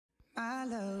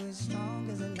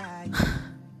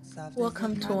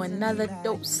Welcome to another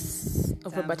dose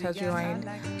of Roberta's Rewind.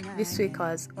 This week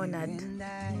I was honored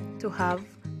to have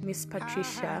Miss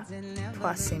Patricia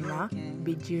Twasima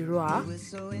Bijirwa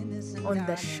on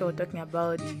the show talking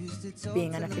about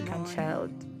being an African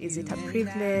child. Is it a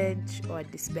privilege or a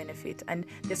disbenefit? And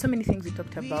there's so many things we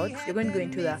talked about. We're going to go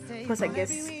into that. Of course, I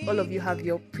guess all of you have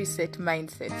your preset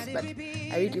mindsets, but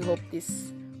I really hope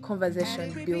this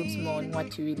conversation builds more on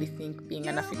what you really think being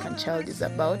an African child is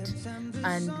about,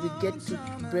 and we get to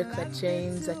break the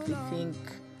chains that we think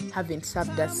haven't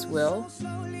served us well,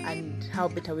 and how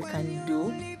better we can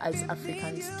do as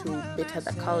Africans to better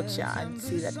the culture and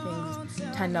see that things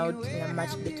turn out in a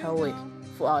much better way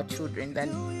for our children than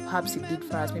perhaps it did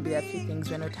for us. Maybe there are a few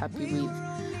things we're not happy with,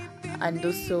 and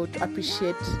also to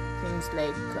appreciate things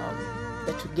like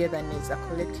the togetherness, the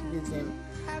collectivism,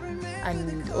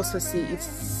 and also see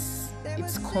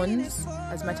its cons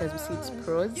as much as we see its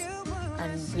pros.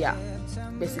 And yeah,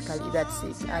 basically that's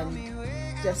it. And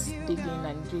just dig in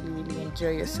and really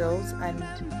enjoy yourselves, and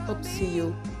hope to see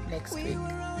you next week.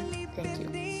 Thank you.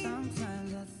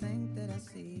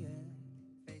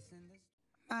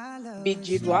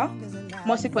 Bijirwa.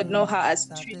 Most people know her as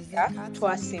Patricia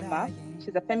Twasima.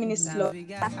 She's a feminist law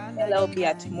LLB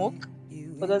at MOOC.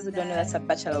 For those who don't know, that's a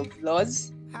Bachelor of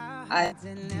Laws. And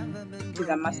she's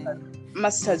a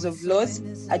Masters of Laws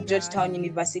at Georgetown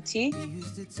University.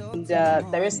 And the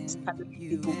rest can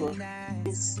be Google.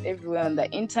 It's everywhere on the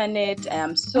internet. I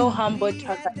am so humbled to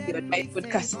have her here on my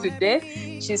podcast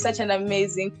today. She's such an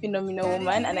amazing, phenomenal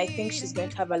woman, and I think she's going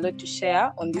to have a lot to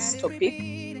share on this topic,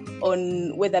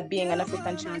 on whether being an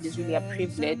African child is really a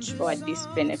privilege or a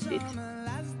disbenefit.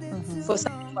 For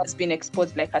someone who has been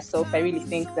exposed like herself, I really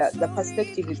think that the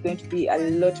perspective is going to be a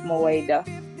lot more wider.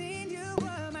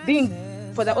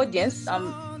 For the audience,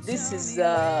 this is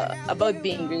about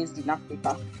being raised in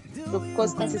Africa. So of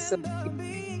course, consists of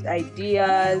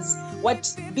ideas.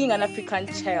 What being an African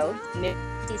child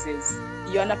is.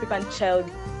 You're an African child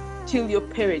till your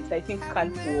parents, I think,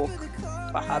 can't walk,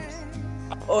 perhaps.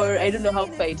 Or I don't know how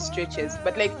far it stretches,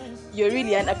 but like you're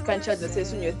really an African child that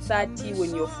says when you're 30,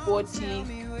 when you're 40,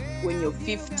 when you're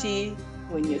 50,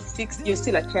 when you're 60, you're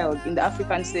still a child in the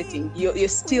African setting. You're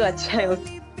still a child.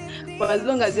 For as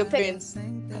long as your parents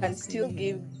can still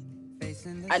give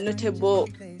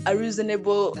a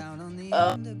reasonable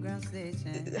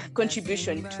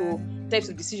contribution to types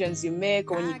of decisions you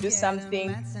make, or when you do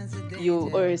something, you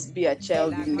always be a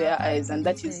child in their eyes, and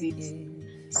that is it.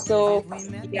 So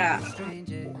yeah.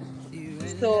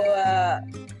 So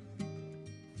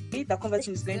the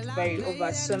conversation is going to vary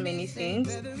over so many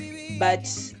things, but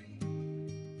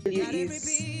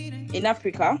is in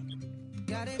Africa,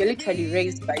 you're literally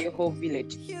raised by your whole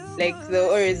village. Like the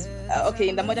always okay,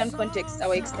 in the modern context,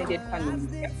 our extended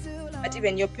family, but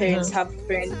even your parents have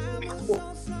friends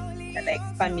like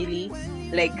family,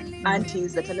 like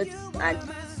aunties that are not aunties.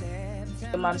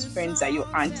 Your mom's friends are your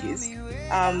aunties.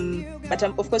 But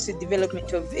of course, with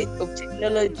development of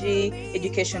technology,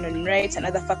 education on rights, and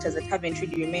other factors that haven't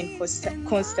really remained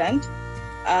constant,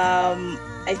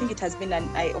 I think it has been an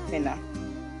eye-opener.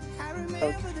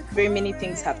 Very many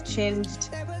things have changed.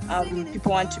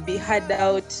 People want to be heard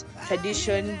out,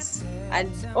 traditions,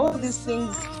 and all these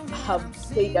things have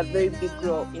played a very big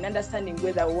role in understanding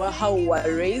how we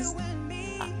were raised.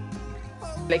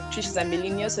 Like Trisha's a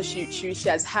millennial, so she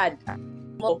has had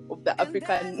more of the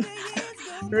African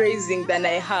raising than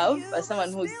I have, as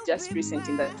someone who's just recent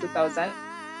in the 2000s.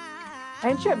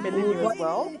 Aren't you a millennial as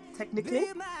well, technically?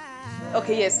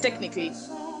 Okay, yes, technically.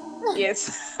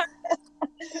 Yes.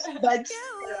 But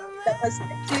the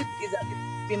perspective is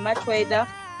be much wider,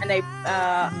 and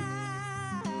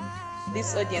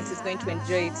this audience is going to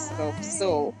enjoy itself.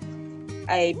 So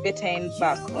I better end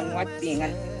back on what being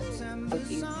an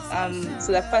is.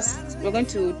 So the first, we're going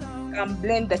to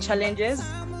blend the challenges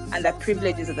and the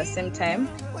privileges at the same time.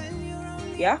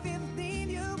 Yeah.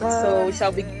 So we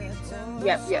shall begin.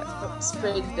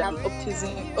 Spread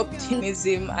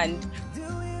optimism and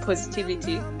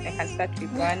positivity. I can start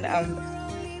with one.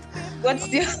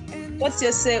 What's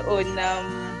your say on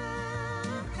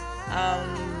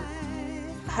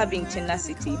having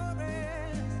tenacity?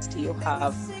 You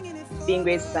have being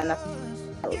raised as an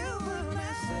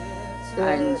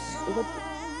and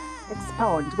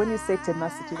expound. When you say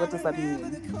tenacity, what does that mean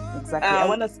exactly? I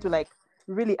want us to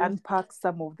really unpack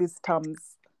some of these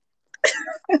terms.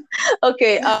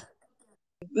 Okay.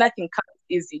 Nothing comes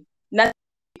easy. Nothing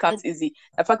comes easy.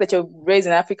 The fact that you're raised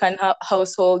in an African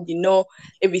household, you know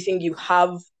everything you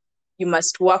have, you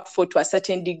must work for to a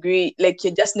certain degree. Like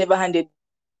you're just never handed.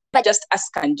 Just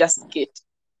ask and just get.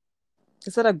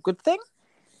 Is that a good thing?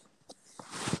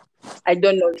 I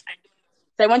don't know.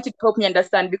 So I want you to help me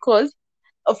understand, because,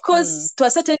 of course, to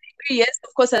a certain degree, yes,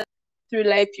 of course, through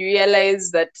life, you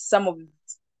realize that some of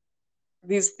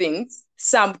these things,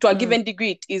 some to a given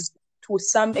degree, it is, to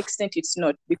some extent, it's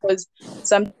not, because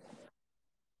some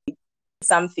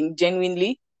something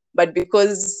genuinely, but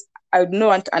because I would not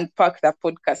want to unpack the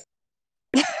podcast.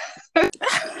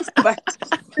 But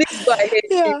please go ahead,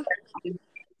 Yeah. with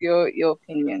your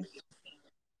opinion.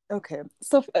 Okay.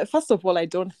 So first of all, I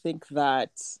think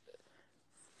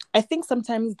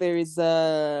sometimes there is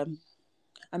a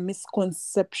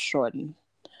misconception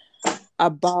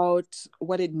about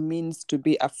what it means to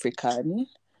be African.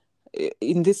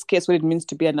 In this case, what it means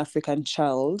to be an African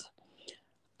child.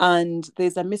 And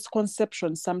there's a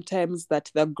misconception sometimes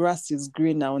that the grass is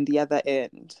greener on the other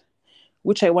end,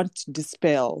 which I want to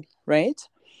dispel, right?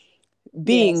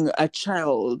 Being a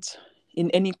child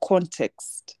in any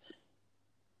context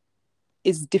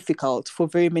is difficult for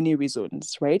very many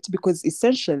reasons, right? Because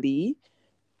essentially,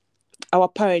 our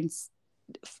parents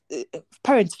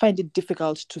find it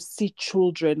difficult to see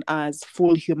children as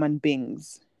full human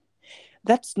beings.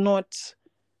 That's not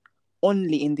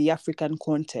only in the African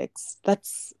context.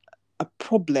 That's a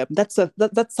problem. That's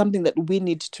something that we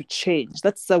need to change.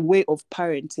 That's a way of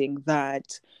parenting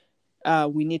that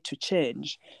we need to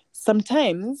change.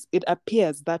 Sometimes it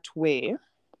appears that way,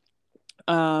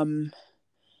 that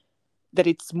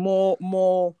it's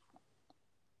more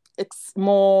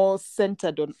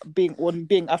centered on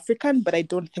being African, but I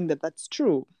don't think that that's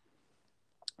true.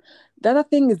 The other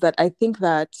thing is that I think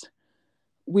that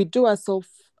we do ourselves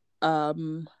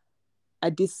a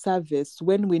disservice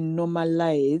when we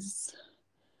normalize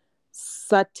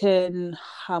certain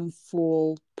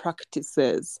harmful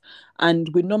practices, and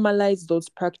we normalize those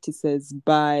practices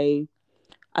by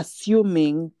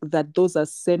assuming that those are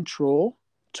central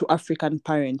to African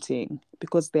parenting,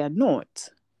 because they are not,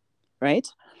 right?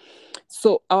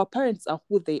 So our parents are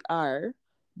who they are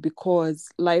because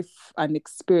life and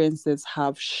experiences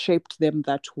have shaped them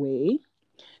that way.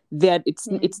 That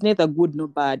it's neither good nor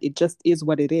bad. It just is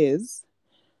what it is.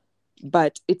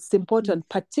 But it's important,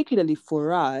 particularly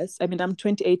for us. I mean, I'm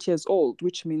 28 years old,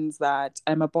 which means that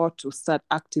I'm about to start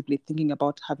actively thinking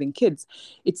about having kids.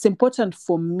 It's important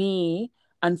for me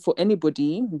and for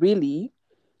anybody, really,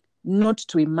 not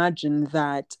to imagine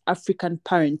that African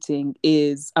parenting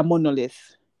is a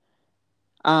monolith,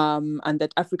 and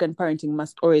that African parenting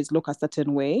must always look a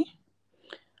certain way.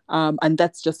 And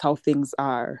that's just how things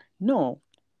are. No,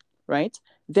 right?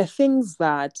 There are things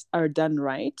that are done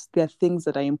right. There are things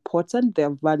that are important. There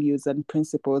are values and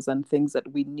principles and things that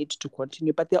we need to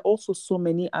continue. But there are also so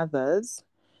many others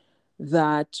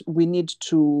that we need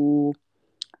to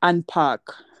unpack.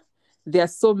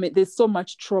 There's so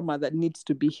much trauma that needs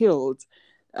to be healed.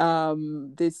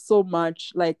 There's so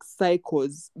much like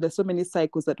cycles. There's so many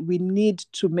cycles that we need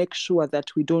to make sure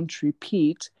that we don't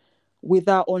repeat with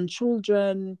our own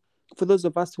children, for those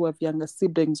of us who have younger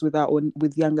siblings, with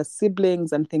younger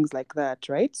siblings and things like that,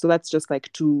 right? So that's just like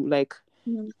to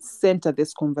center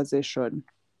this conversation.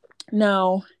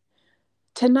 Now,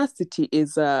 tenacity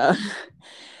is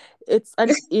it's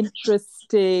an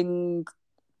interesting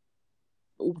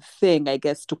thing, I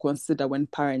guess, to consider when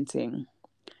parenting.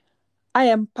 I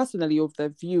am personally of the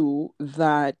view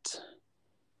that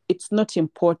it's not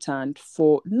important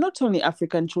for not only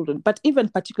African children, but even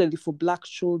particularly for Black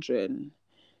children,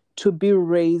 to be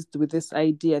raised with this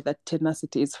idea that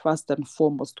tenacity is first and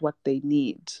foremost what they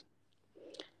need.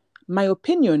 My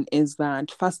opinion is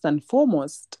that first and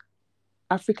foremost,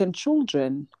 African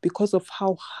children, because of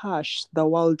how harsh the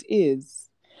world is,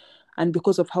 and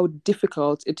because of how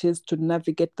difficult it is to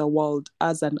navigate the world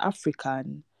as an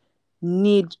African,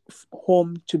 need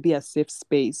home to be a safe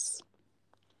space.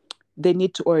 They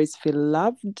need to always feel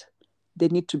loved. They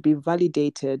need to be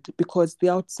validated, because the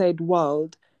outside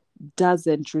world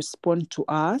doesn't respond to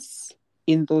us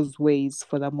in those ways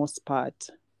for the most part,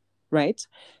 right?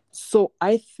 So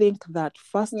I think that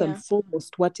first and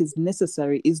foremost, what is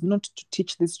necessary is not to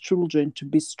teach these children to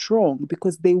be strong,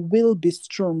 because they will be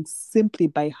strong simply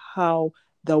by how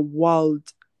the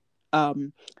world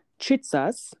treats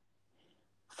us.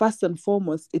 First and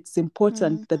foremost, it's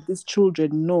important that these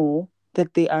children know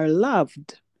that they are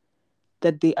loved,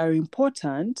 that they are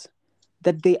important,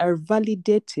 that they are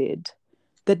validated,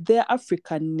 that their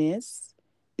Africanness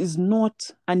is not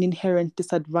an inherent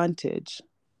disadvantage,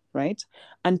 right?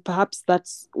 And perhaps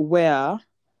that's where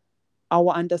our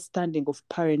understanding of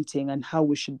parenting and how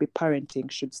we should be parenting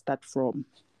should start from.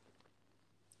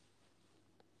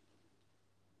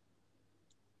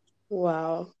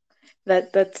 Wow,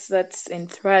 that's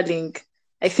enthralling.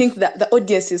 I think that the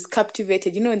audience is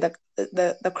captivated, and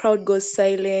the crowd goes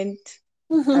silent,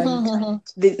 and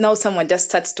now someone just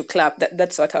starts to clap.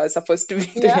 That's what I was supposed to be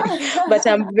doing. But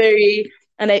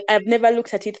I've never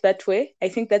looked at it that way. I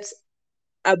think that's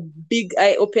a big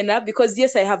eye opener, because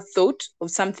yes, I have thought of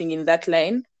something in that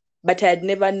line, but I had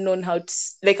never known how to,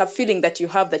 like, a feeling that you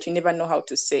have that you never know how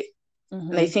to say.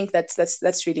 And I think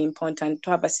that's really important, to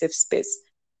have a safe space.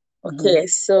 Okay,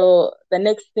 so the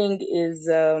next thing is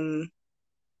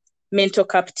mental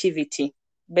captivity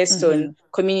based on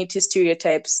community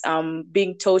stereotypes,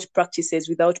 being taught practices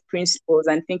without principles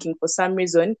and thinking for some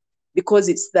reason, because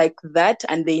it's like that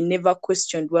and they never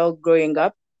questioned while growing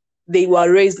up, they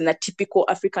were raised in a typical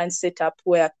African setup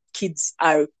where kids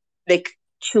are like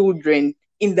children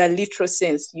in the literal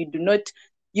sense.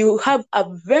 You have a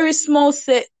very small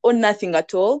say or nothing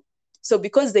at all. So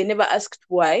because they never asked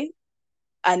why,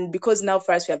 and because now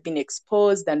for us we have been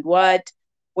exposed, and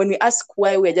when we ask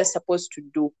why, we're just supposed to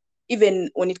do. Even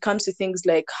when it comes to things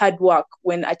like hard work,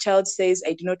 when a child says,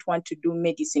 I do not want to do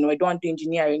medicine, or I don't want to do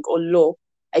engineering or law,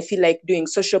 I feel like doing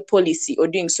social policy or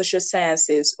doing social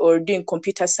sciences or doing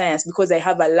computer science because I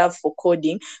have a love for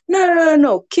coding.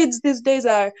 No. Kids these days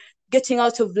are getting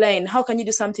out of line. How can you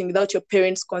do something without your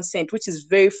parents' consent? Which is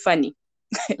very funny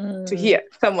to hear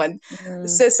someone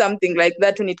say something like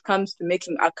that when it comes to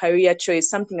making a career choice,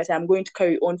 something that I'm going to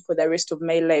carry on for the rest of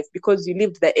my life, because you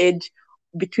lived the age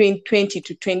between 20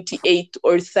 to 28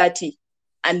 or 30,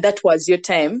 and that was your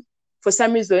time. For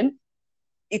some reason,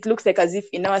 it looks like as if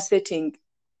in our setting,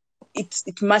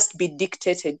 it must be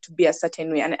dictated to be a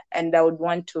certain way, and I would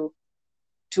want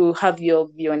to have your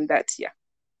view on that. Yeah.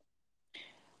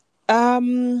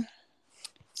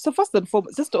 So first and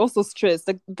foremost, just to also stress,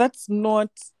 like, that's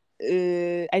not.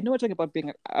 I know we're talking about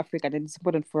being African, and it's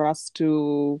important for us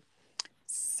to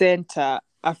center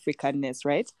Africanness,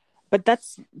 right? But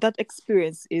that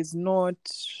experience is not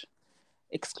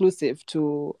exclusive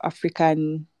to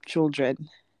African children.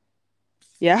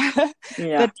 Yeah.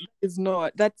 That is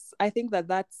not. I think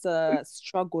that's a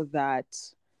struggle that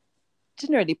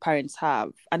generally parents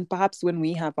have, and perhaps when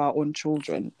we have our own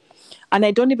children. And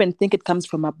I don't even think it comes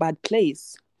from a bad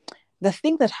place. The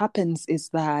thing that happens is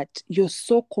that you're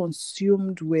so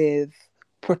consumed with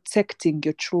protecting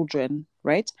your children,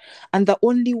 right? And the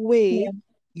only way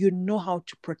you know how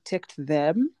to protect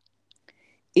them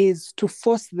is to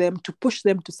force them, to push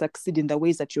them to succeed in the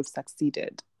ways that you've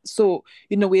succeeded. So,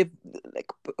 we've, like,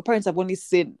 parents have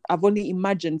only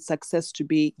imagined success to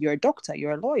be, you're a doctor,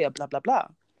 you're a lawyer, blah, blah, blah.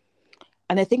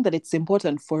 And I think that it's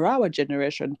important for our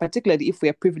generation, particularly if we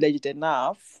are privileged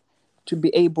enough to be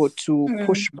able to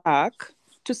push back,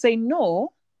 to say,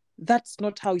 no, that's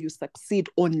not how you succeed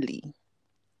only.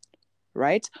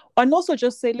 Right? And also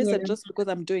just say, listen, just because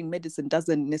I'm doing medicine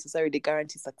doesn't necessarily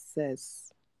guarantee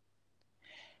success.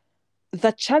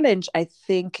 The challenge, I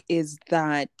think, is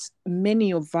that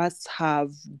many of us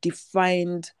have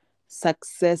defined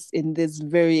success in these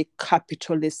very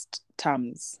capitalist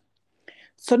terms.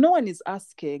 So no one is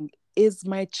asking, is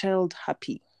my child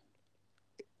happy?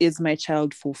 Is my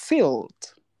child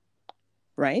fulfilled?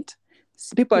 Right?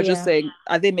 So people are just saying,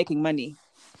 are they making money?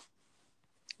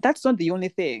 That's not the only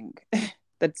thing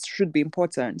that should be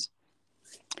important.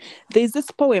 There's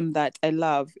this poem that I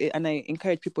love, and I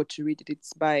encourage people to read it.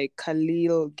 It's by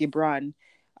Khalil Gibran.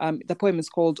 The poem is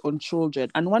called On Children.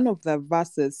 And one of the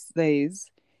verses says,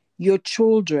 your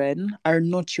children are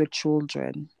not your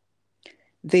children.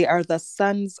 They are the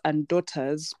sons and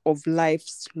daughters of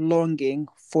life's longing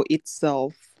for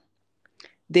itself.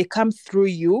 They come through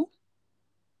you,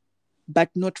 but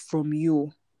not from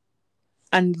you.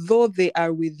 And though they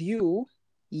are with you,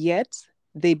 yet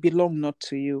they belong not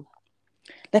to you.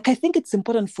 Like, I think it's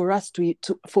important for us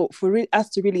for us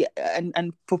to really,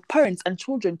 and for parents and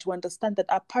children to understand that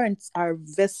our parents are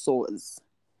vessels.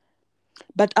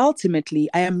 But ultimately,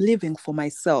 I am living for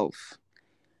myself.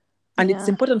 And it's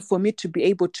important for me to be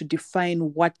able to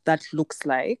define what that looks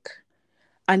like.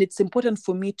 And it's important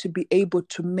for me to be able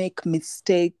to make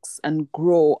mistakes and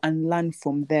grow and learn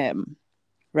from them,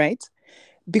 right?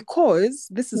 Because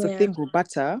this is the thing,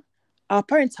 Roberta, our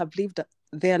parents have lived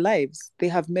their lives. They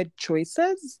have made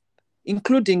choices,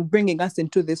 including bringing us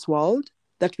into this world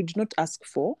that we did not ask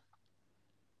for,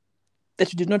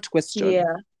 that we did not question.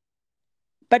 Yeah.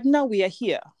 But now we are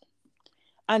here.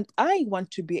 And I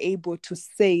want to be able to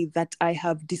say that I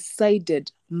have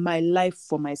decided my life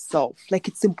for myself. Like,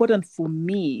 it's important for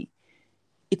me.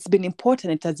 It's been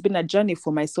important. It has been a journey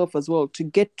for myself as well to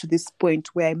get to this point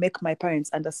where I make my parents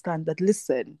understand that,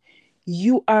 listen,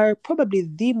 you are probably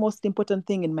the most important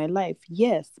thing in my life.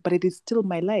 Yes, but it is still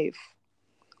my life.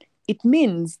 It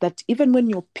means that even when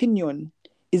your opinion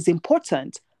is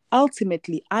important.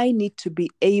 Ultimately, I need to be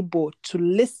able to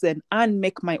listen and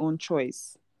make my own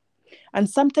choice. And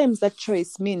sometimes that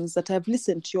choice means that I've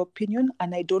listened to your opinion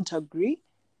and I don't agree,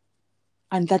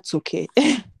 and that's okay.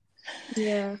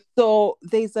 Yeah. So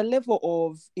there's a level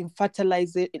of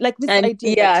infantilization, like this And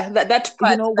idea that, that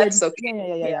part, that's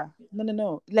okay. yeah.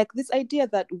 No. Like this idea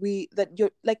that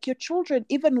your children,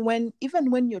 even when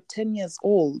you're 10 years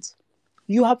old,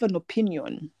 you have an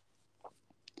opinion,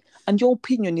 and your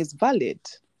opinion is valid.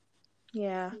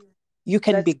 Yeah. You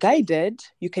can be guided,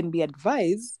 you can be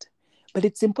advised, but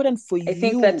it's important for you. I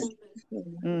think that's...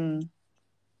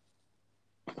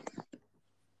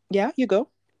 Yeah, you go.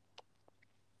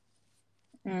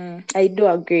 I do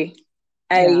agree.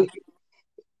 I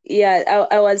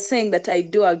was saying that I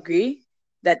do agree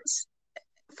that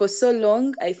for so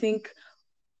long, I think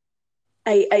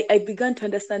I began to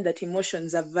understand that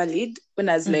emotions are valid when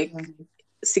I was like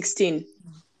 16,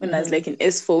 when I was like in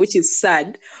S4, which is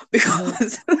sad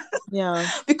because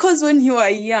because when you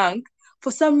are young,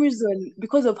 for some reason,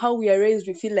 because of how we are raised,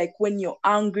 we feel like when you're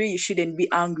angry, you shouldn't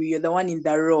be angry. You're the one in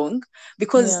the wrong.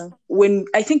 Because when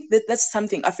I think that's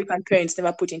something African parents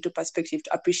never put into perspective,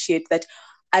 to appreciate that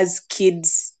as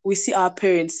kids, we see our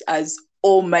parents as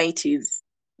almighties,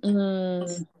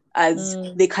 as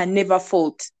they can never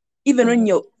fault. Even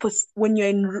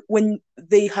when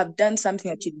they have done something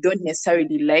that you don't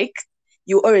necessarily like,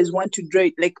 you always want to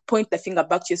point the finger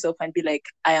back to yourself and be like,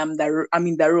 I'm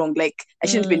in the wrong. Like, I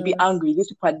shouldn't even be angry. These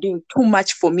people are doing too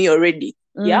much for me already.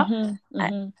 Yeah.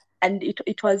 And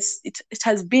it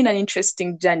has been an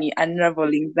interesting journey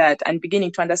unraveling that and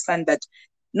beginning to understand that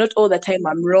not all the time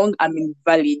I'm wrong, I'm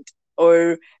invalid.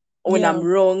 Or when I'm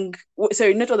wrong,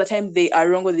 not all the time they are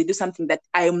wrong or they do something that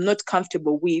I am not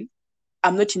comfortable with,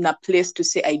 I'm not in a place to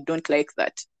say I don't like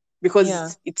that,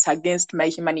 because it's against my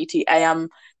humanity. I am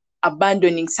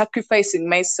sacrificing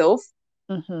myself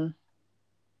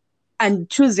and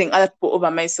choosing other people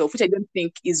over myself, which I don't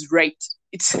think is right.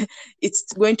 It's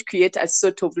going to create a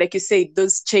sort of, like you say,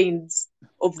 those chains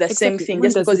of the same thing. When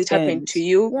just because it happened to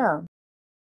you. Yeah.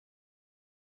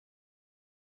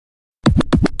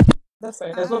 That's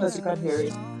fine, as long as you can hear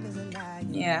it.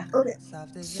 Yeah. Okay.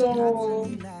 So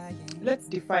let's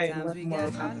define what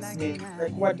moral compass means.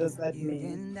 Like, what does that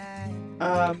mean?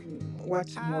 What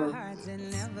moral,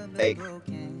 like,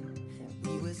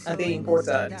 are they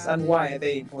important, and why are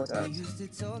they important?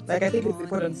 Like, I think it's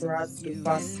important for us to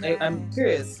first. I'm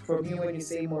curious from you, when you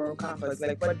say moral compass,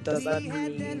 like, what does that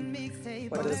mean?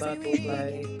 What does that look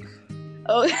like?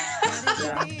 Oh,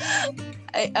 Yeah.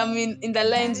 I mean, in the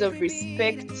lines of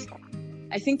respect,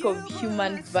 I think of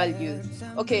human values.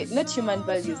 Okay, not human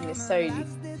values necessarily.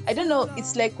 I don't know.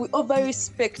 It's like we over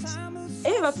respect.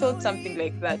 I ever felt something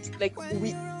like that? Like,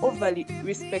 we overly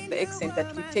respect the extent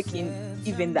that we take in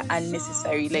even the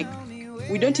unnecessary. Like,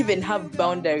 we don't even have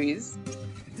boundaries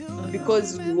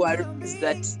because we are raised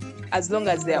that as long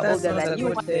as they are older than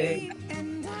you.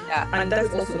 Yeah. And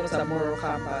that's also not a moral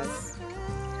compass.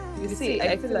 You see,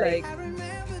 I feel like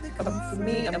for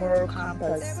me, a moral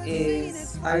compass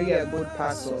is, are you a good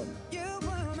person?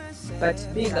 But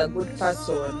being a good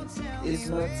person is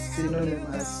not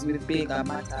synonymous with being a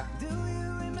martyr.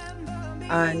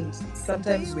 And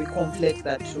sometimes we conflate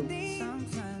that too.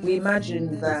 We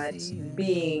imagine that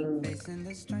being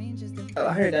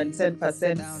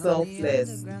 110%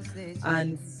 selfless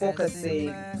and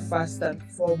focusing first and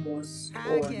foremost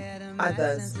on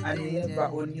others and never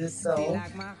on yourself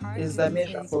is the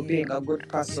measure for being a good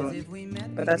person.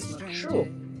 But that's not true.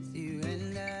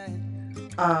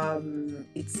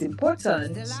 It's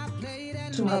important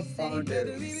to have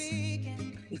boundaries.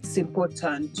 It's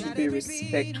important to be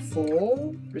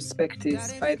respectful. Respect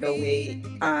is, by the way,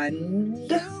 and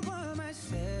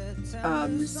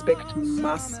respect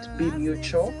must be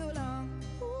mutual.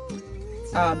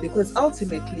 Because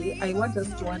ultimately, I want us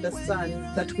to understand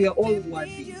that we are all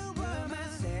worthy,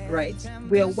 right?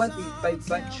 We are worthy by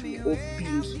virtue of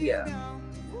being here.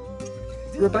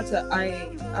 Roberta, I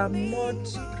am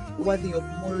not worthy of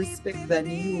more respect than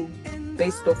you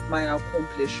based off my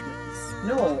accomplishments.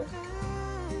 No.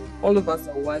 All of us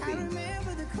are worthy.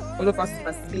 All of us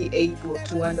must be able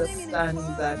to understand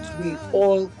that we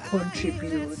all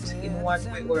contribute in one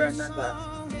way or another.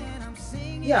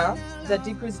 Yeah, the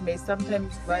degrees may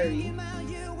sometimes vary,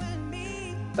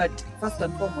 but first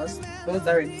and foremost, those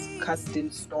aren't cast in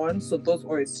stone, so those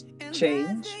always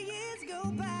change.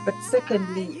 But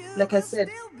secondly, like I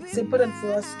said, it's important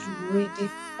for us to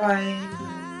redefine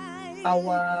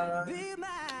our,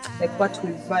 like, what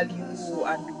we value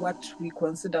and what we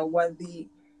consider worthy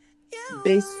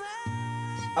based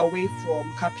away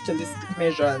from capitalistic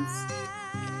measures.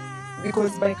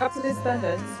 Because by capitalist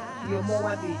standards, you're more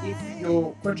worthy if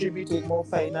you're contributing more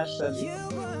financially,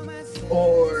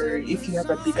 or if you have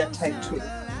a bigger title,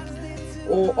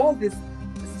 or all these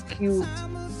skewed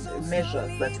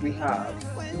measures that we have,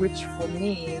 which for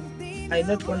me, I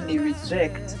not only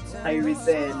reject, I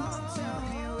resent.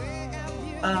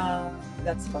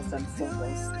 That's first and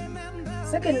foremost.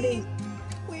 Secondly,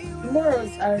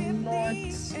 morals are not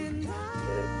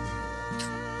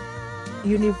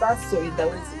universal in the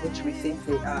ways in which we think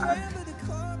they are.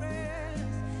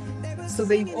 So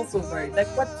they also vary. Like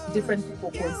what different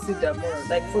people consider moral.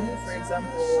 Like for me, for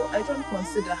example, I don't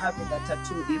consider having a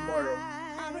tattoo immoral.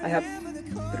 I have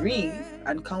 3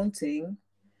 and counting,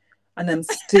 and I'm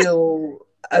still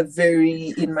a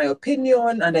very, in my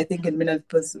opinion, and I think in many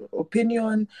people's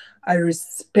opinion, a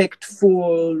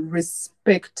respectful,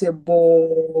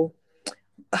 respectable,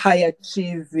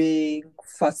 high-achieving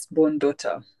firstborn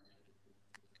daughter.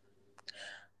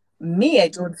 Me, I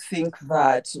don't think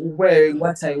that wearing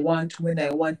what I want when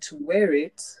I want to wear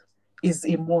it is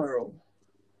immoral,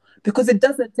 because it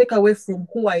doesn't take away from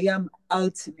who I am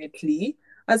ultimately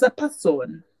as a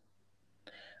person.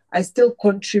 I still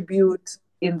contribute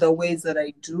in the ways that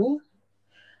I do.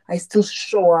 I still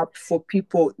show up for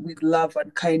people with love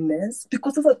and kindness,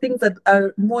 because those are things that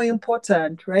are more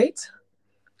important, right?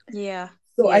 Yeah.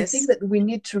 So I Yes. think that we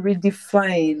need to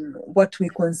redefine what we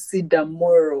consider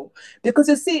moral. Because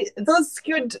you see, those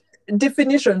skewed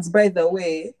definitions, by the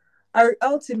way, are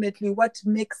ultimately what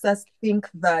makes us think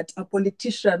that a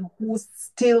politician who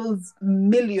steals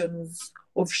millions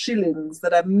of shillings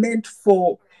that are meant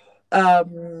for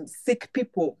sick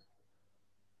people,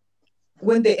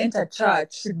 when they enter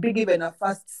church, should be given a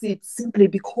first seat simply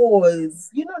because,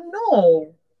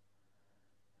 no.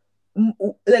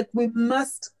 Like, we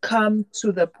must come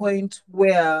to the point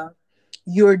where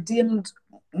you're deemed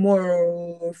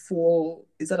moral,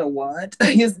 is that a word?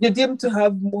 You're deemed to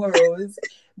have morals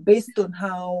based on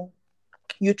how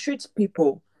you treat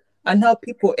people and how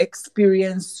people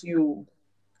experience you,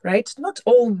 right? Not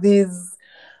all these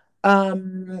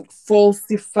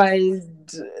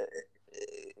falsified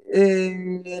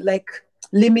like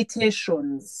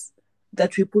limitations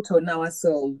that we put on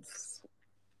ourselves.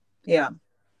 Yeah.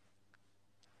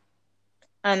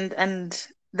 And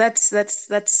that's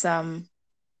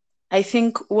I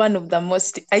think one of the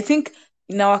most, I think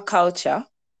in our culture,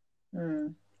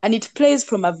 and it plays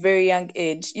from a very young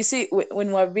age. You see,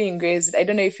 when we're being raised, I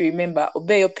don't know if you remember,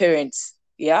 obey your parents.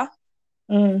 Yeah.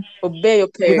 Obey your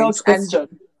parents. Without question.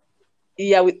 And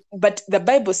yeah, but the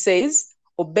Bible says,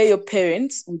 obey your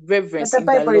parents with reverence in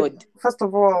the Lord. First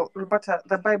of all, Roberta,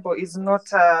 the Bible is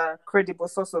not a credible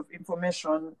source of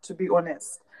information, to be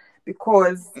honest,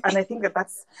 because, and I think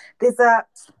there's a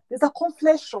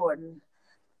conflation.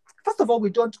 First of all, we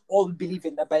don't all believe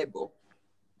in the Bible,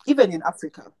 even in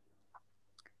Africa.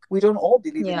 We don't all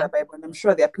believe in the Bible, and I'm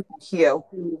sure there are people here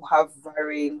who have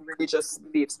varying religious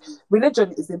beliefs.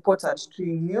 Religion is important to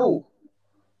you,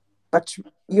 but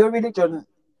your religion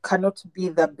cannot be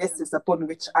the basis upon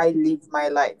which I live my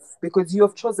life, because you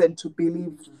have chosen to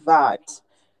believe that,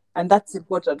 and that's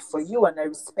important for you, and I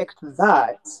respect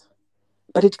that,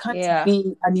 but it can't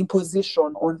be an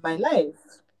imposition on my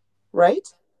life, right?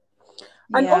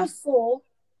 And also,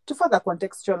 to further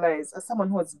contextualize, as someone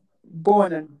who was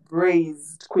born and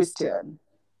raised Christian,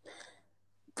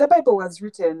 the Bible was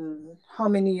written how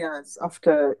many years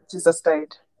after Jesus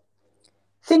died?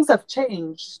 Things have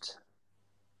changed.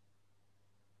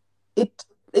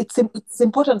 It's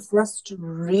important for us to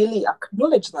really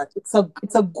acknowledge that it's a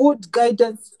good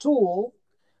guidance tool,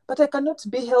 but I cannot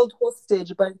be held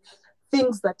hostage by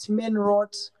things that men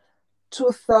wrote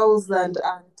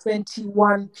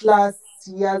 2021 plus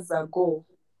years ago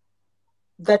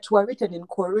that were written in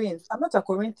Corinth. I'm not a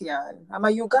Corinthian. I'm a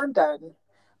Ugandan.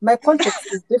 My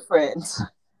context is different.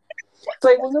 So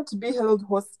I will not be held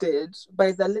hostage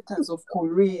by the letters of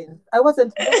Corinth. I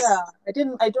wasn't there. I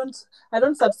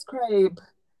don't subscribe.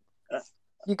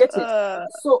 You get it?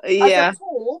 So as a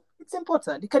tool, it's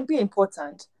important. It can be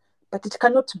important, but it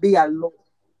cannot be a law.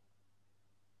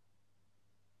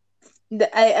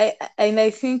 I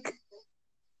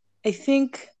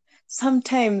think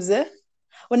sometimes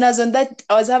when I was on that,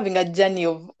 I was having a journey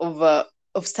of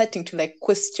starting to like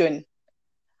question.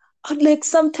 I'd like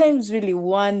sometimes really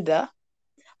wonder,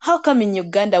 how come in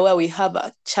Uganda, where we have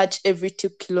a church every 2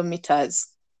 kilometers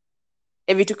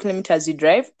you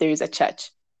drive, there is a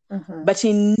church. But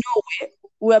in Norway,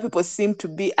 where people seem to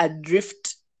be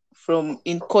adrift from,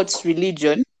 in quotes,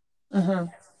 religion,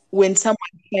 when someone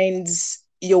finds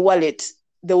your wallet,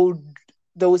 they'll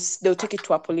take it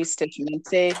to a police station and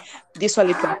say, this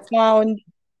wallet was found.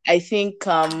 I think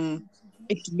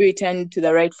it to be returned to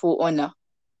the rightful owner.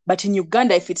 But in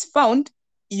Uganda, if it's found,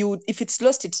 if it's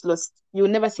lost, it's lost. You will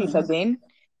never see it again.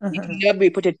 It will never be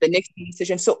reported to the next police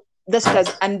station. So that's what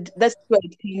has, and that's where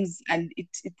it comes, and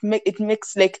it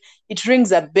makes like it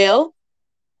rings a bell.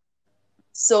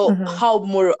 So how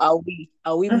moral are we?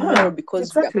 Are we moral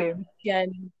because we are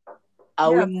Christian?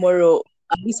 Are we moral?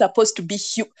 Are we supposed to be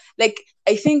like,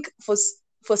 I think for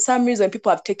some reason people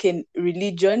have taken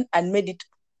religion and made it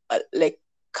like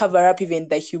cover up even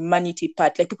the humanity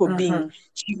part, like people being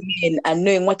human and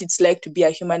knowing what it's like to be a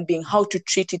human being, how to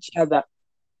treat each other.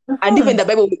 And even the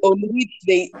Bible, on which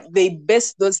they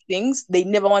base those things, they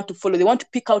never want to follow. They want to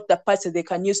pick out the parts that they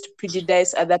can use to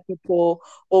prejudice other people,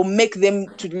 or make them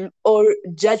or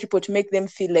judge people to make them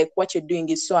feel like what you're doing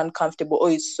is so uncomfortable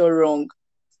or is so wrong.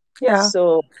 Yeah.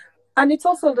 So, and it's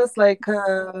also just like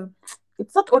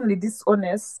it's not only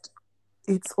dishonest,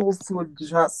 it's also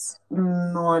just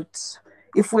not.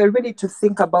 If we're ready to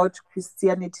think about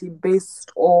Christianity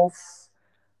based off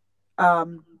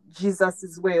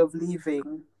Jesus's way of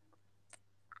living,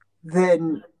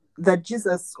 then that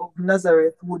Jesus of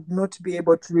Nazareth would not be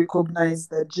able to recognize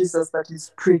the Jesus that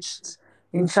is preached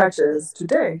in churches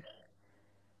today.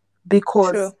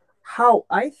 Because True. how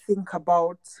I think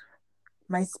about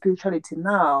my spirituality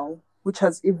now, which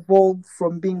has evolved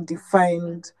from being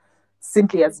defined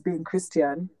simply as being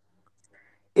Christian,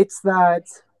 it's that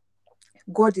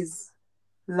God is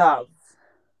love.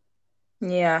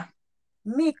 Yeah.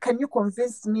 Can you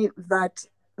convince me that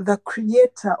the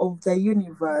creator of the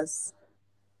universe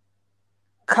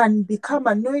can become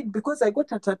annoyed because I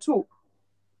got a tattoo?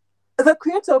 The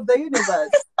creator of the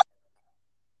universe,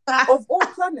 of all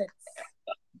planets,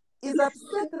 is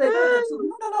upset that I got a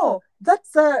tattoo. No.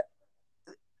 That's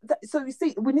so you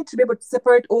see, we need to be able to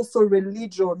separate also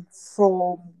religion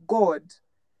from God.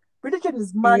 Religion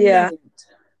is man-made. Yeah.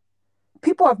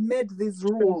 People have made these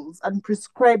rules and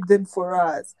prescribed them for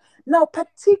us. Now,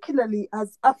 particularly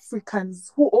as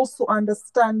Africans who also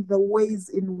understand the ways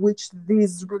in which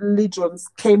these religions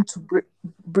came to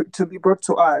be brought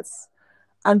to us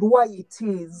and why it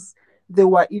is they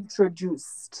were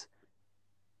introduced,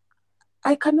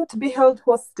 I cannot be held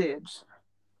hostage.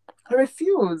 I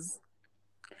refuse.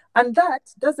 And that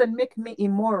doesn't make me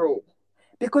immoral,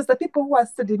 because the people who are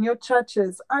stood in your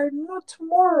churches are not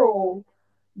moral.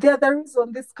 They are the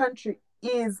reason this country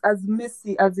is as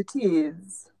messy as it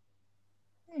is.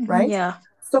 Right? Yeah.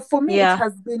 So for me, it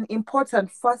has been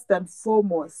important first and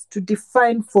foremost to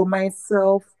define for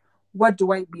myself, what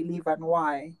do I believe and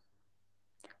why?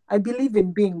 I believe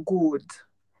in being good.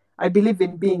 I believe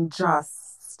in being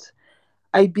just.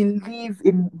 I believe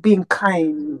in being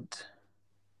kind.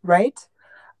 Right?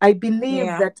 I believe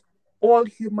that all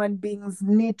human beings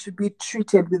need to be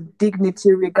treated with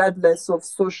dignity regardless of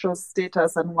social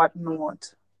status and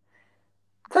whatnot.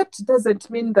 That doesn't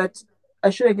mean that I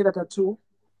shouldn't get a tattoo.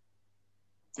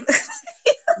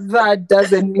 That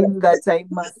doesn't mean that I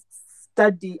must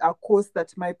study a course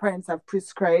that my parents have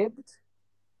prescribed.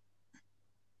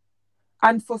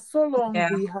 And for so long,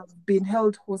 we have been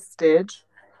held hostage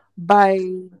by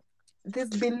these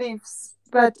beliefs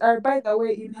that are, by the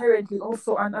way, inherently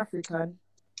also un-African.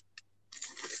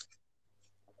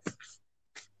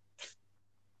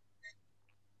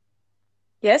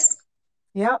 Yes?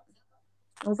 Yeah.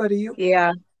 Over to you.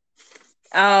 Yeah.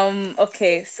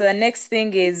 Okay, so the next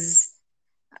thing is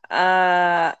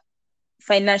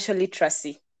financial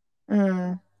literacy.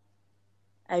 I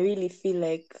really feel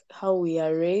like how we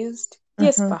are raised.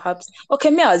 Yes, perhaps.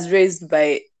 Okay, me, I was raised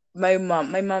by my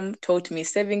mom. My mom taught me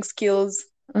saving skills.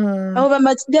 However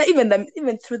much,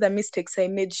 even through the mistakes I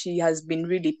made, she has been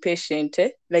really patient,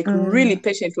 really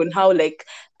patient on how like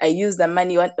I use the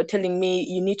money, or telling me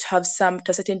you need to have to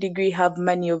a certain degree, have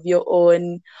money of your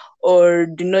own, or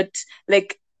do not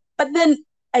like. But then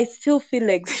I still feel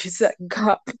like there's a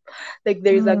gap,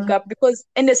 because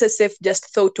NSSF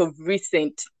just thought of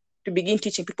recent to begin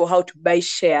teaching people how to buy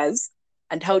shares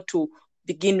and how to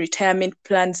begin retirement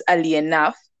plans early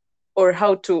enough, or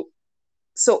how to.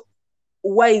 So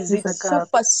why is it so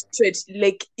frustrated?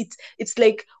 Like it's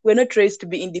like we're not raised to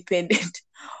be independent.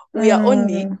 We are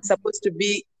only supposed to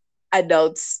be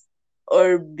adults,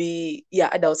 or be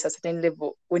adults at a certain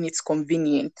level when it's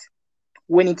convenient.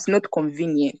 When it's not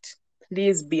convenient,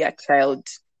 please be a child.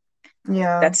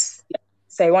 Yeah.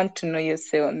 So I want to know your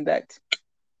say on that.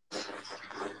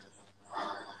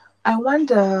 I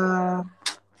wonder.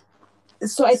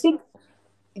 So I think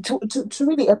to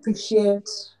really appreciate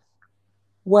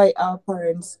why our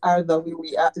parents are the way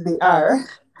they are,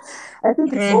 I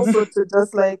think it's also to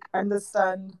just like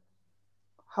understand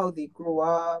how they grow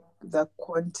up, the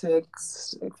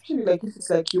context. Especially like if it's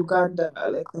like Uganda,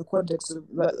 like the context of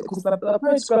because my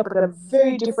parents grew up at a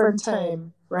very different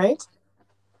time, right?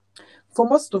 For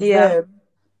most of Yeah. them,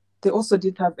 they also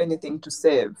didn't have anything to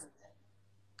save.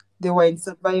 They were in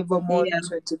survival mode Yeah.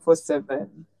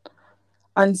 24/7.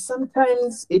 And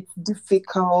sometimes it's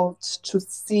difficult to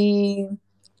see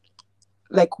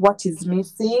like what is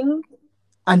missing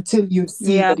until you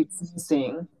see Yeah. that it's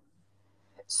missing.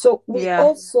 So we Yeah.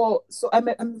 also, so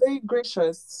I'm very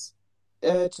gracious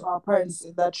to our parents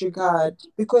in that regard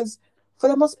because for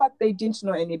the most part they didn't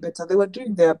know any better. They were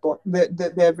doing their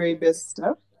very best,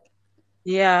 huh?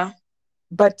 Yeah.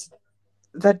 But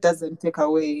that doesn't take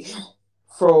away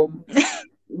from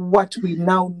what we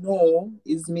now know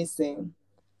is missing.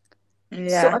 So,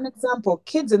 Yeah. an example: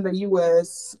 kids in the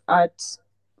US at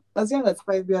as young as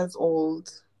 5 years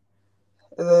old,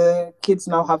 the kids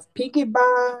now have piggy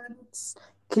banks.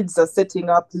 Kids are setting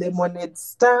up lemonade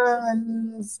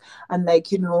stands and, like,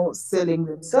 selling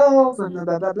themselves and blah,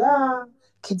 blah, blah, blah.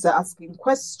 Kids are asking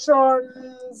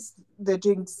questions. They're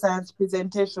doing science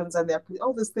presentations and they're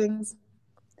all these things.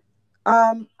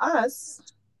 Us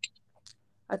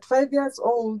at 5 years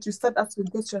old, you start asking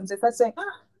questions. They start saying,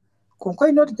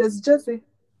 Konko, not just Jesse.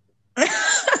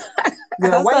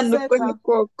 You're a Sasa white nuko ni setter.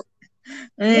 coke.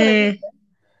 You know what I mean?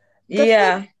 The thing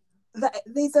Yeah.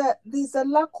 that there's a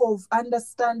lack of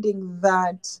understanding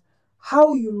that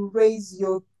how you raise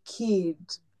your kid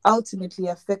ultimately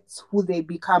affects who they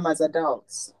become as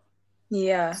adults.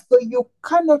 Yeah. So you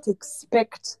cannot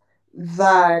expect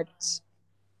that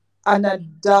an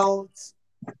adult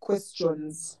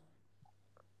questions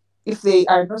if they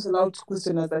are not allowed to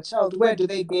question as a child. Where do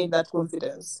they gain that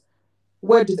confidence?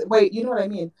 Where you know what I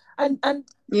mean? And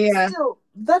Yeah. still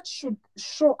that should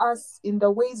show us in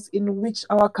the ways in which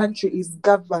our country is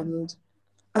governed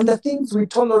and the things we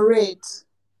tolerate,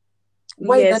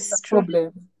 why that's a Yes, true.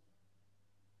 problem.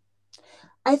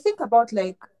 I think about,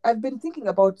 like, I've been thinking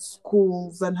about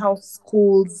schools and how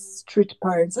schools treat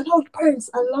parents and how parents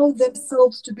allow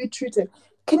themselves to be treated.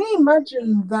 Can you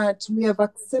imagine that we have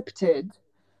accepted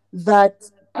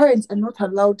that parents are not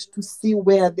allowed to see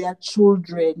where their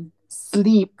children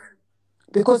sleep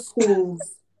because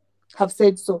schools have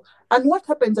said so? And what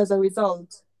happens as a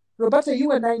result? Roberta,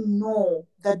 you and I know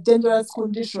the dangerous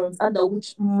conditions under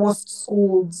which most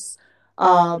schools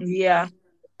um, Yeah.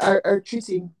 are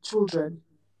treating children.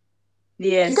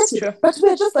 You get Yes, it? true. But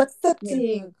we're just Yeah.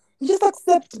 accepting. You just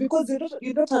accept because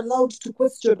you're not allowed to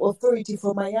question authority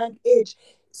from a young age.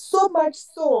 So much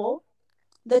so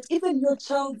that even your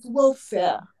child's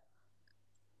welfare,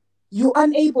 you're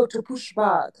unable to push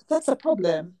back. That's a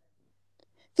problem.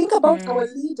 Think about our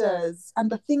Mm. leaders and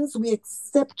the things we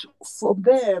accept from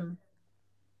them.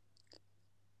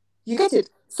 You get it?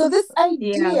 So, this Yeah.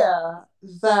 idea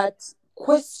that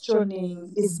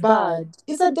questioning is bad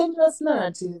is a dangerous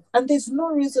narrative. And there's no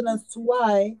reason as to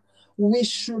why we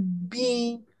should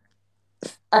be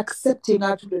accepting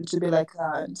our children to be like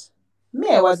that. Me,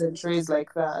 I wasn't raised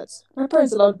like that. My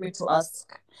parents allowed me to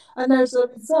ask. And as a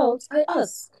result, I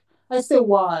ask. I say,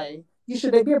 why? You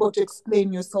should be able to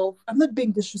explain yourself. I'm not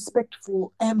being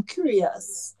disrespectful. I am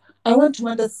curious. I want to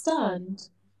understand.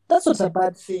 That's not a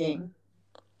bad thing.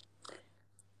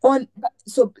 On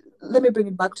So let me bring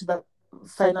it back to the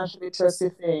financial literacy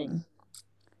thing.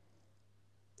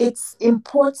 It's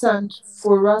important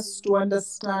for us to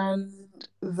understand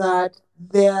that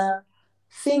there are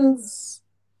things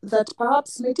that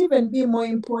perhaps might even be more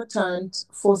important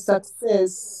for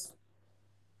success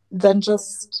than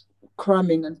just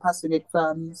cramming and passing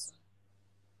exams.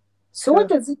 So, what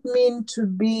True. does it mean to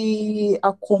be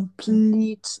a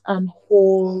complete and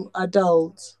whole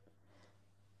adult?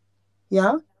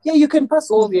 Yeah. Yeah, you can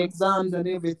pass all the exams and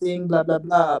everything, blah, blah,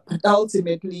 blah. But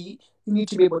ultimately, you need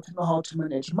to be able to know how to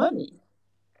manage money.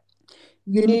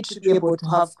 You need to be able to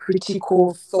have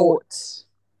critical thought.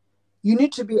 You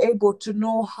need to be able to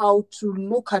know how to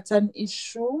look at an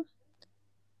issue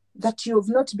that you have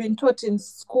not been taught in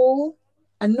school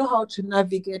and know how to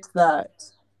navigate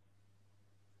that.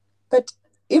 But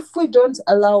if we don't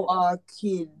allow our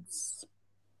kids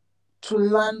to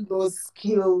learn those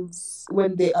skills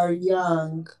when they are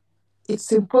young,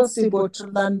 it's impossible to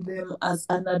learn them as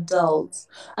an adult.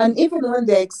 And even when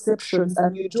there are exceptions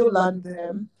and you do learn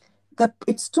them, that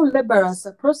it's too laborious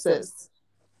a process.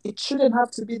 It shouldn't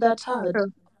have to be that hard.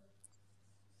 True.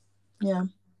 Yeah.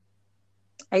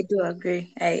 I do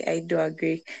agree. I do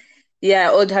agree. Yeah,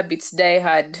 old habits die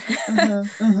hard.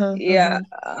 Mm-hmm, mm-hmm, Yeah.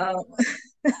 mm-hmm.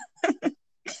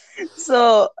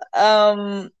 So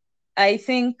I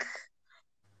think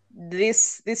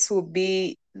this will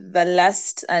be the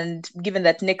last, and given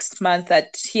that next month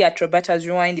here at Roberta's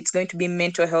Rewind, it's going to be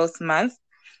Mental Health Month,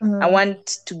 I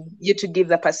want you to give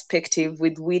the perspective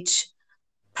with which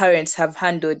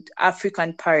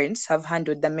African parents have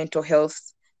handled the mental health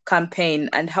campaign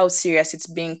and how serious it's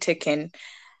being taken.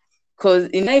 Because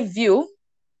in my view,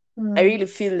 I really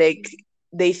feel like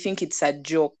they think it's a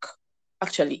joke.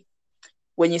 Actually,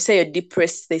 when you say you're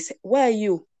depressed, they say, "Why are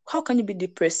you? How can you be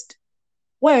depressed?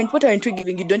 What aren't you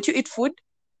giving you? Don't you eat food?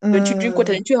 Don't you drink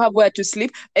water? Don't you have where to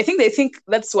sleep?" I think they think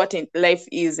that's what life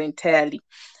is entirely.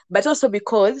 But also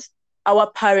because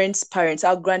our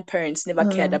our grandparents never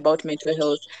cared about mental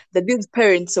health, that these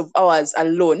parents of ours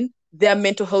alone, their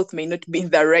mental health may not be in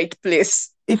the right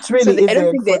place. It So really I don't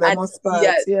isn't think for the most part.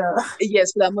 Yeah.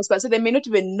 yes, for the most part. So they may not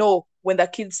even know when the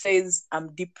kid says,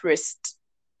 "I'm depressed,"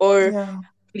 or Yeah.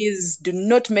 "Please do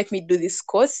not make me do this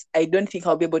course. I don't think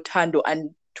I'll be able to handle."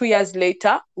 And 2 years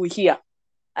later, we hear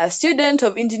a student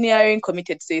of engineering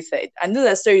committed suicide. And those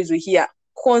are stories we hear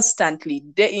constantly,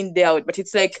 day in, day out. But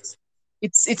it's like,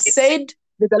 it's said,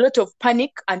 there's a lot of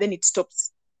panic, and then it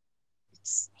stops.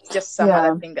 It's just some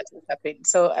other Yeah. thing that will happen.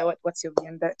 So what's your view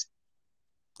on that?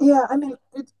 Yeah, I mean,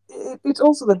 it's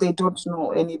also that they don't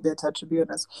know any better, to be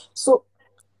honest. So,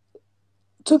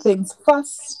 two things.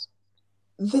 First,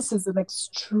 this is an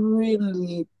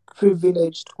extremely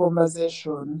privileged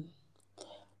conversation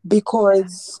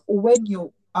because when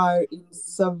you are in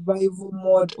survival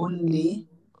mode only,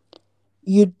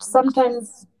 you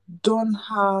sometimes don't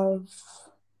have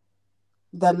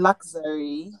the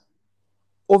luxury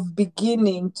of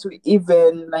beginning to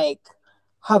even like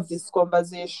have this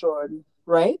conversation,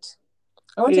 right?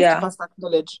 I want us to Yeah. first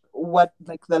acknowledge what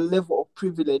like the level of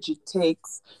privilege it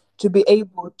takes to be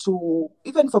able to,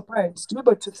 even for parents, to be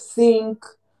able to think,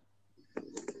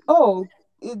 oh,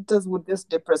 would this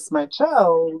depress my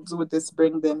child? Would this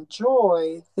bring them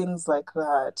joy? Things like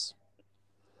that.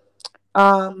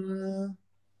 Um,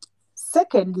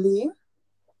 Secondly,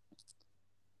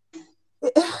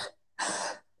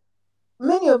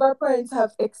 many of our parents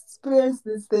have experienced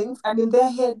these things, and in their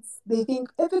heads, they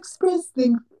think, I've experienced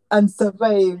things and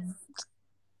survived.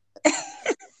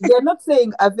 They're not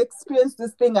saying, I've experienced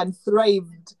this thing and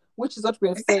thrived, which is what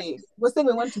we're saying. We're saying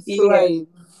we want to Yeah. thrive,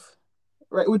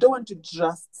 right? We don't want to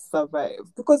just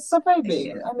survive because surviving,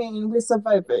 Yeah. I mean, we're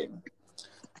surviving.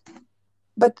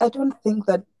 But I don't think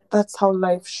that that's how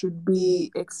life should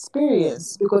be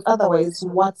experienced because otherwise,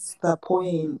 what's the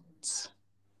point?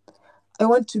 I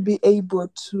want to be able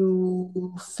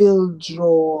to feel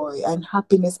joy and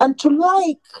happiness and to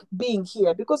like being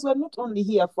here because we're not only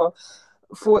here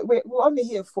we're only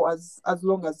here for as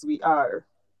long as we are,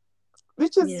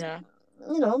 which is, Yeah.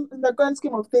 in the grand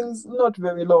scheme of things, not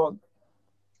very long.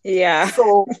 Yeah.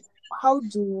 So how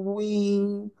do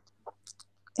we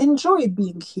enjoy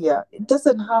being here? It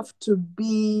doesn't have to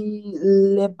be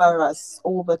laborious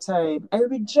all the time. I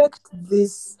reject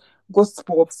this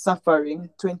gospel of suffering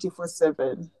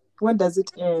 24/7. When does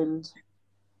it end?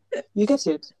 You get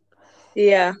it?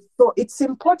 Yeah. So it's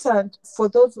important for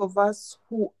those of us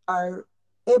who are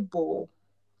able,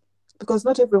 because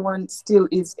not everyone still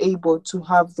is able to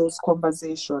have those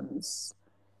conversations,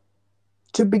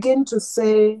 to begin to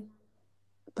say,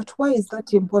 but why is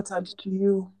that important to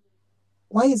you?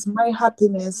 Why is my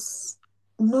happiness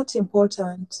not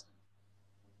important?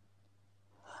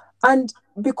 And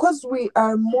because we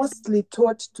are mostly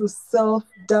taught to self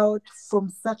doubt from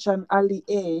such an early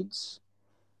age,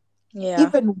 Yeah.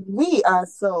 even we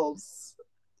ourselves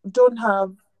don't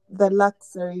have the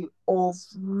luxury of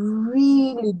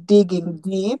really digging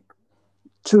deep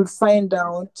to find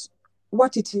out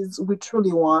what it is we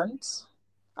truly want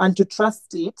and to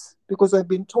trust it because we've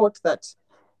been taught that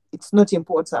it's not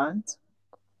important.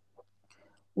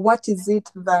 What is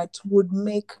it that would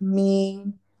make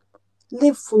me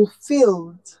live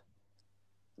fulfilled?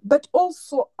 But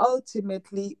also,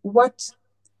 ultimately, what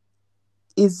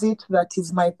is it that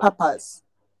is my purpose?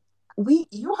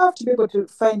 You have to be able to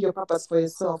find your purpose for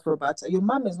yourself, Roberta. Your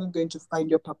mom is not going to find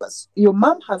your purpose. Your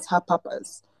mom has her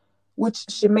purpose, which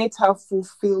she might have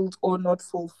fulfilled or not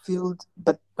fulfilled,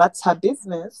 but that's her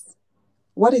business.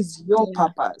 What is your Yeah.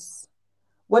 purpose?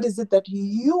 What is it that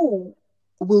you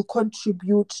will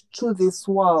contribute to this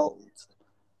world?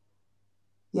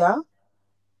 Yeah,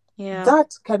 Yeah.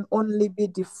 that can only be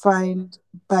defined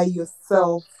by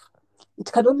yourself.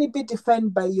 It can only be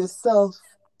defined by yourself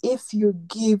if you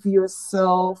give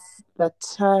yourself the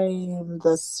time,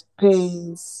 the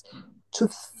space to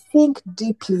think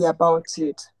deeply about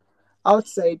it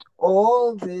outside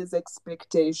all these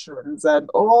expectations and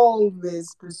all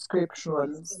these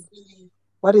prescriptions.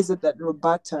 What is it that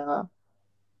Roberta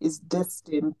is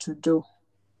destined to do?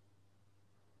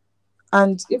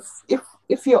 And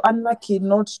if you're unlucky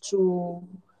not to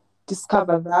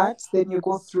discover that, then you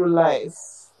go through life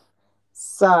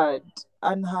sad,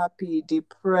 unhappy,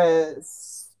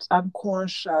 depressed,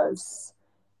 unconscious.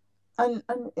 And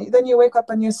then you wake up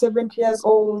and you're 70 years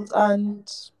old and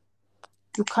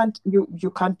you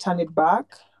can't turn it back.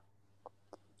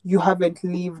 You haven't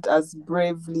lived as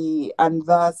bravely and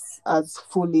thus as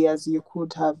fully as you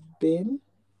could have been.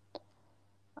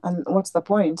 And what's the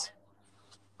point?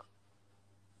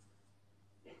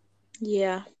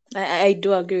 Yeah, I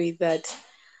do agree with that.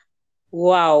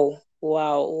 Wow,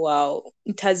 wow, wow.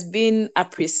 It has been a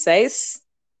precise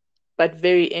but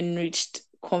very enriched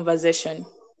conversation.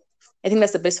 I think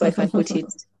that's the best way I can put it.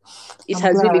 It I'm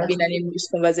has really glad. been an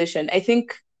enriched conversation. I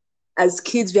think as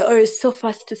kids, we're always so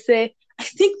fast to say, I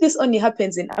think this only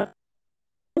happens in Africa.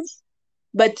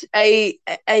 But I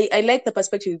like the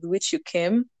perspective with which you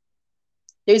came.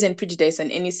 There isn't prejudice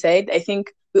on any side. I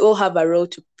think we all have a role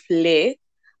to play.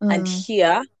 And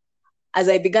here, as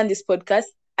I began this podcast,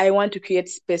 I want to create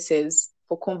spaces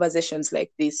for conversations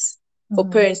like this, for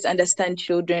parents to understand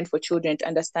children, for children to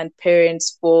understand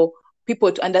parents, for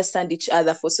people to understand each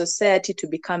other, for society to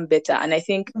become better. And I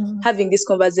think having this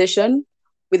conversation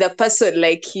with a person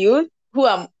like you, who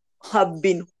have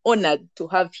been honored to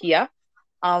have here,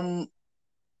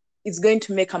 is going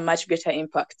to make a much greater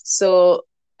impact. So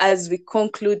as we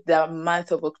conclude the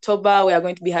month of October, we are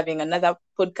going to be having another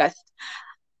podcast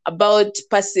about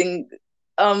passing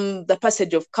the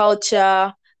passage of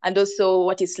culture and also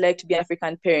what it's like to be an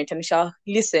African parent. And we shall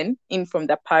listen in from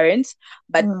the parents.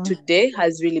 But today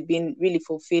has really been really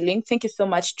fulfilling. Thank you so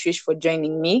much, Trish, for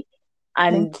joining me.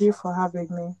 And thank you for having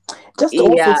me. Just to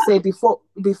also yeah, say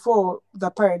before the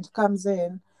parent comes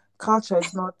in, culture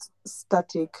is not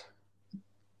static.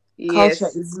 Culture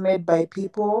yes, is made by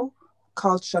people.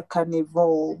 Culture can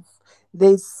evolve.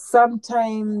 There's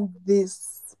sometimes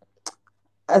this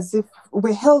as if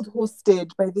we're held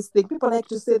hostage by this thing. People like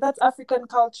to say that's African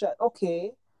culture.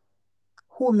 Okay,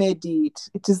 who made it?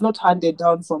 It is not handed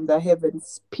down from the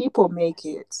heavens. People make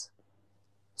it.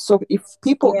 So if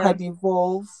people yeah, can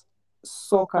evolve,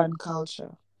 so can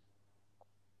culture.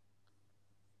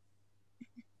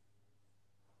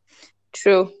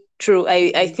 true, true.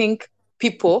 I think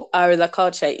people are the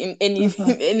culture in any Mm-hmm.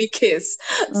 in any case.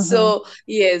 Mm-hmm. So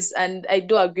yes, and I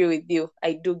do agree with you.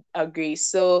 I do agree.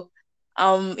 So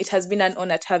it has been an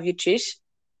honor to have you, Trish.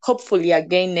 Hopefully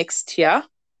again next year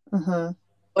Mm-hmm.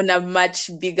 on a much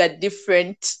bigger,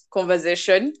 different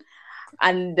conversation.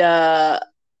 And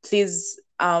please,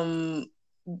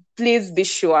 please be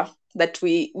sure that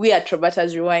we at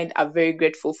Roberta's Rewind are very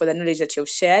grateful for the knowledge that you've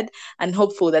shared, and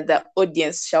hopeful that the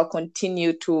audience shall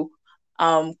continue to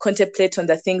contemplate on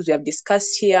the things we have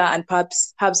discussed here, and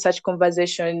perhaps have such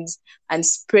conversations and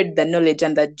spread the knowledge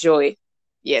and the joy.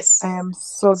 Yes. I am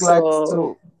so glad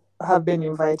So to have been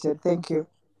invited. Thank you.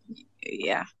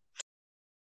 yeah.